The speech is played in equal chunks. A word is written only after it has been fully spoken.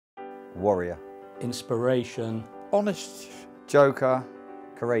Warrior. Inspiration. Honest. Joker.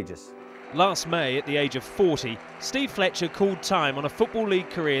 Courageous. Last May, at the age of 40, Steve Fletcher called time on a Football League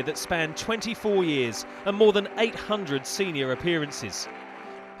career that spanned 24 years and more than 800 senior appearances.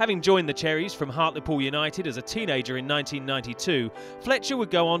 Having joined the Cherries from Hartlepool United as a teenager in 1992, Fletcher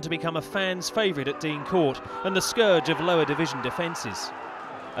would go on to become a fan's favourite at Dean Court and the scourge of lower division defences.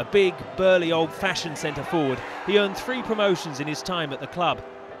 A big, burly, old-fashioned centre-forward, he earned 3 promotions in his time at the club,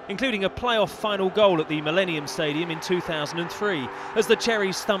 including a playoff final goal at the Millennium Stadium in 2003 as the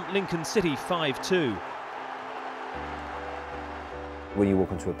Cherries thumped Lincoln City 5-2. When you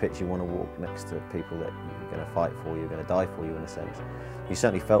walk onto a pitch, you want to walk next to people that you're going to fight for, you're going to die for you in a sense. You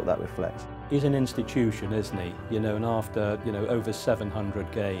certainly felt that with Fletch. He's an institution, isn't he? You know, and after, you know, over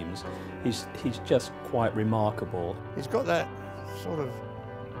 700 games, he's just quite remarkable. He's got that sort of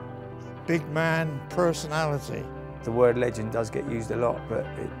big man personality. The word legend does get used a lot, but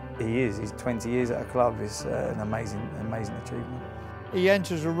he's 20 years at a club is an amazing achievement. He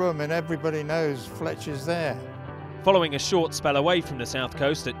enters a room and everybody knows Fletcher's there. Following a short spell away from the South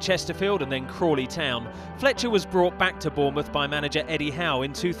Coast at Chesterfield and then Crawley Town, Fletcher was brought back to Bournemouth by manager Eddie Howe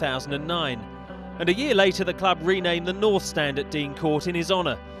in 2009. And a year later the club renamed the North Stand at Dean Court in his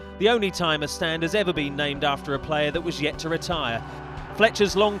honour, the only time a stand has ever been named after a player that was yet to retire.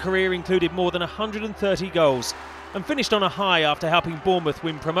 Fletcher's long career included more than 130 goals and finished on a high after helping Bournemouth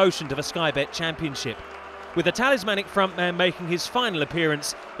win promotion to the Sky Bet Championship, with the talismanic frontman making his final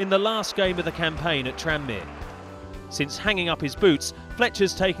appearance in the last game of the campaign at Tranmere. Since hanging up his boots,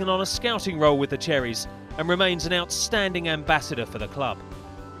 Fletcher's taken on a scouting role with the Cherries and remains an outstanding ambassador for the club.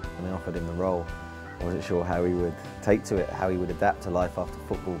 When I offered him the role, I wasn't sure how he would take to it, how he would adapt to life after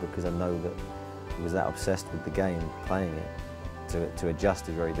football, because I know that he was that obsessed with the game, playing it. To adjust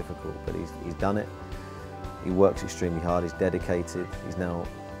is very difficult, but he's done it. He works extremely hard, he's dedicated, he's now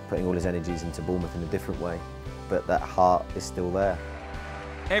putting all his energies into Bournemouth in a different way, but that heart is still there.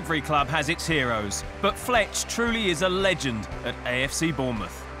 Every club has its heroes, but Fletch truly is a legend at AFC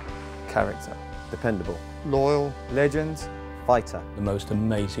Bournemouth. Character. Dependable. Loyal. Legend. Fighter. The most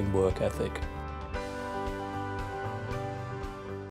amazing work ethic.